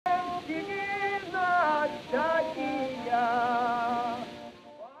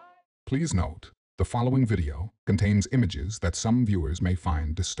Please note, the following video contains images that some viewers may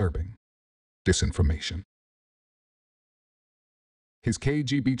find disturbing. Disinformation. His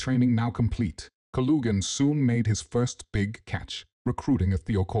KGB training now complete, Kalugin soon made his first big catch, recruiting a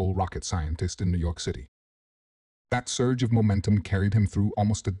Theokol rocket scientist in New York City. That surge of momentum carried him through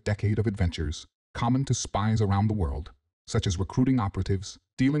almost a decade of adventures, common to spies around the world, such as recruiting operatives,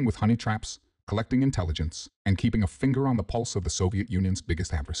 dealing with honey traps, collecting intelligence, and keeping a finger on the pulse of the Soviet Union's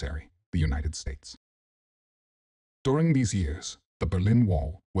biggest adversary, the United States. During these years, the Berlin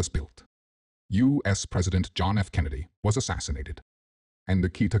Wall was built. U.S. President John F. Kennedy was assassinated. And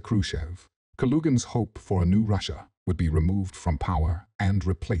Nikita Khrushchev, Kalugin's hope for a new Russia, would be removed from power and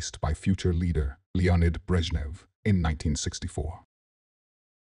replaced by future leader Leonid Brezhnev in 1964.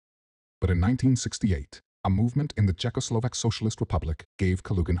 But in 1968, a movement in the Czechoslovak Socialist Republic gave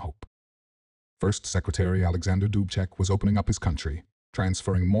Kalugin hope. First Secretary Alexander Dubček was opening up his country,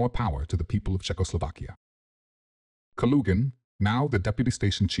 transferring more power to the people of Czechoslovakia. Kalugin, now the deputy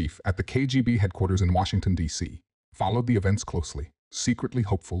station chief at the KGB headquarters in Washington, D.C., followed the events closely, secretly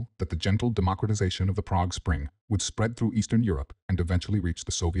hopeful that the gentle democratization of the Prague Spring would spread through Eastern Europe and eventually reach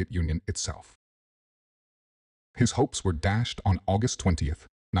the Soviet Union itself. His hopes were dashed on August 20th,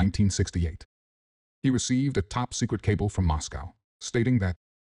 1968. He received a top-secret cable from Moscow, stating that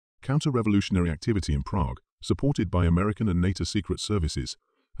counter-revolutionary activity in Prague, supported by American and NATO secret services,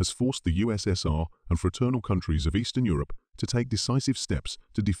 has forced the USSR and fraternal countries of Eastern Europe to take decisive steps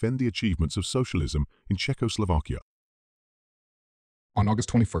to defend the achievements of socialism in Czechoslovakia. On August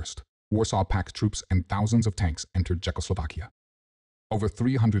 21st, Warsaw Pact troops and thousands of tanks entered Czechoslovakia. Over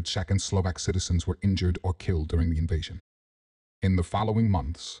 300 Czech and Slovak citizens were injured or killed during the invasion. In the following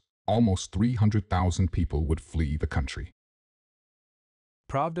months, almost 300,000 people would flee the country.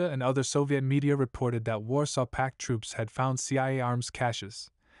 Pravda and other Soviet media reported that Warsaw Pact troops had found CIA arms caches,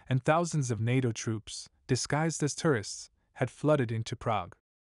 and thousands of NATO troops, disguised as tourists, had flooded into Prague.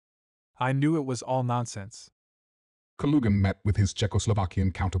 I knew it was all nonsense. Kalugin met with his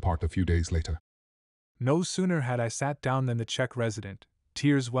Czechoslovakian counterpart a few days later. No sooner had I sat down than the Czech resident,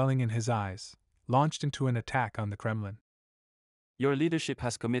 tears welling in his eyes, launched into an attack on the Kremlin. Your leadership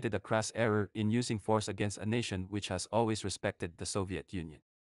has committed a crass error in using force against a nation which has always respected the Soviet Union.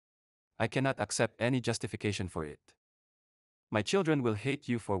 I cannot accept any justification for it. My children will hate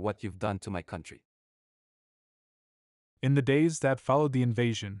you for what you've done to my country. In the days that followed the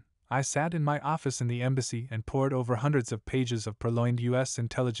invasion, I sat in my office in the embassy and pored over hundreds of pages of purloined U.S.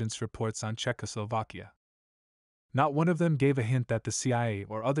 intelligence reports on Czechoslovakia. Not one of them gave a hint that the CIA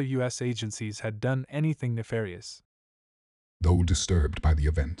or other U.S. agencies had done anything nefarious. Though disturbed by the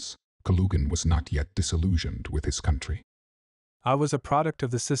events, Kalugin was not yet disillusioned with his country. I was a product of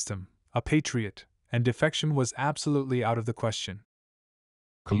the system, a patriot, and defection was absolutely out of the question.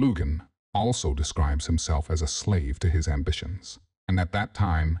 Kalugin also describes himself as a slave to his ambitions, and at that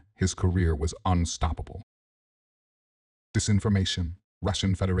time, his career was unstoppable. Disinformation,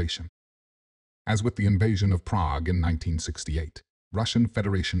 Russian Federation. As with the invasion of Prague in 1968, Russian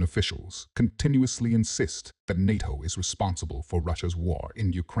Federation officials continuously insist that NATO is responsible for Russia's war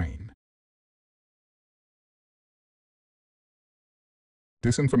in Ukraine.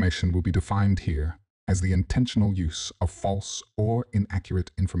 Disinformation will be defined here as the intentional use of false or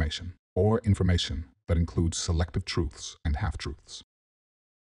inaccurate information, or information that includes selective truths and half-truths.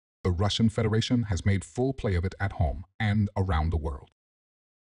 The Russian Federation has made full play of it at home and around the world.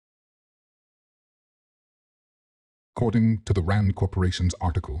 According to the RAND Corporation's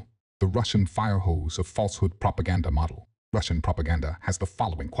article, The Russian Fire Hose of Falsehood Propaganda Model, Russian propaganda has the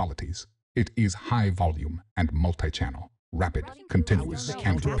following qualities. It is high volume and multi-channel, rapid, continuous,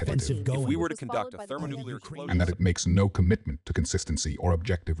 and repetitive, If we were to conduct a thermonuclear explosion, and that it makes no commitment to consistency or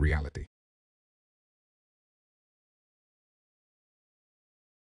objective reality.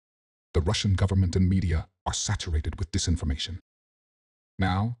 The Russian government and media are saturated with disinformation.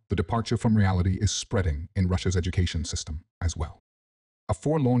 Now, the departure from reality is spreading in Russia's education system as well. A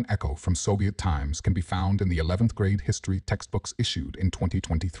forlorn echo from Soviet times can be found in the 11th grade history textbooks issued in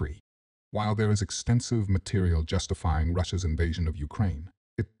 2023. While there is extensive material justifying Russia's invasion of Ukraine,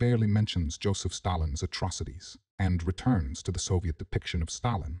 it barely mentions Joseph Stalin's atrocities and returns to the Soviet depiction of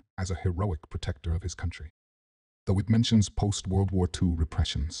Stalin as a heroic protector of his country. Though it mentions post-World War II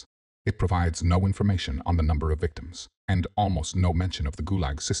repressions, it provides no information on the number of victims, and almost no mention of the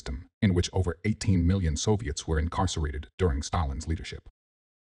Gulag system, in which over 18 million Soviets were incarcerated during Stalin's leadership.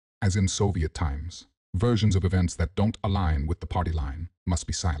 As in Soviet times, versions of events that don't align with the party line must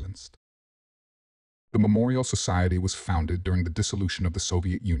be silenced. The Memorial Society was founded during the dissolution of the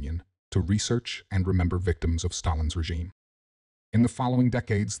Soviet Union to research and remember victims of Stalin's regime. In the following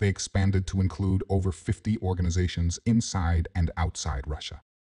decades, they expanded to include over 50 organizations inside and outside Russia.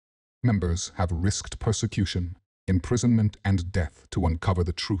 Members have risked persecution, imprisonment, and death to uncover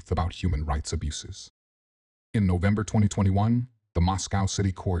the truth about human rights abuses. In November 2021, the Moscow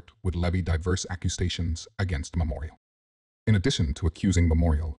City Court would levy diverse accusations against Memorial. In addition to accusing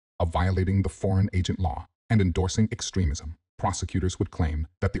Memorial of violating the foreign agent law and endorsing extremism, prosecutors would claim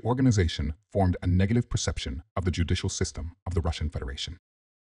that the organization formed a negative perception of the judicial system of the Russian Federation.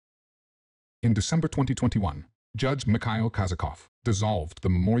 In December 2021, Judge Mikhail Kazakov dissolved the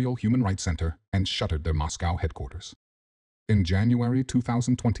Memorial Human Rights Center and shuttered their Moscow headquarters. In January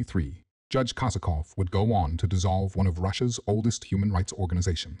 2023, Judge Kazakov would go on to dissolve one of Russia's oldest human rights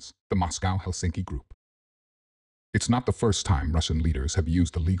organizations, the Moscow-Helsinki Group. It's not the first time Russian leaders have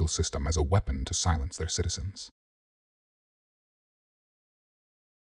used the legal system as a weapon to silence their citizens.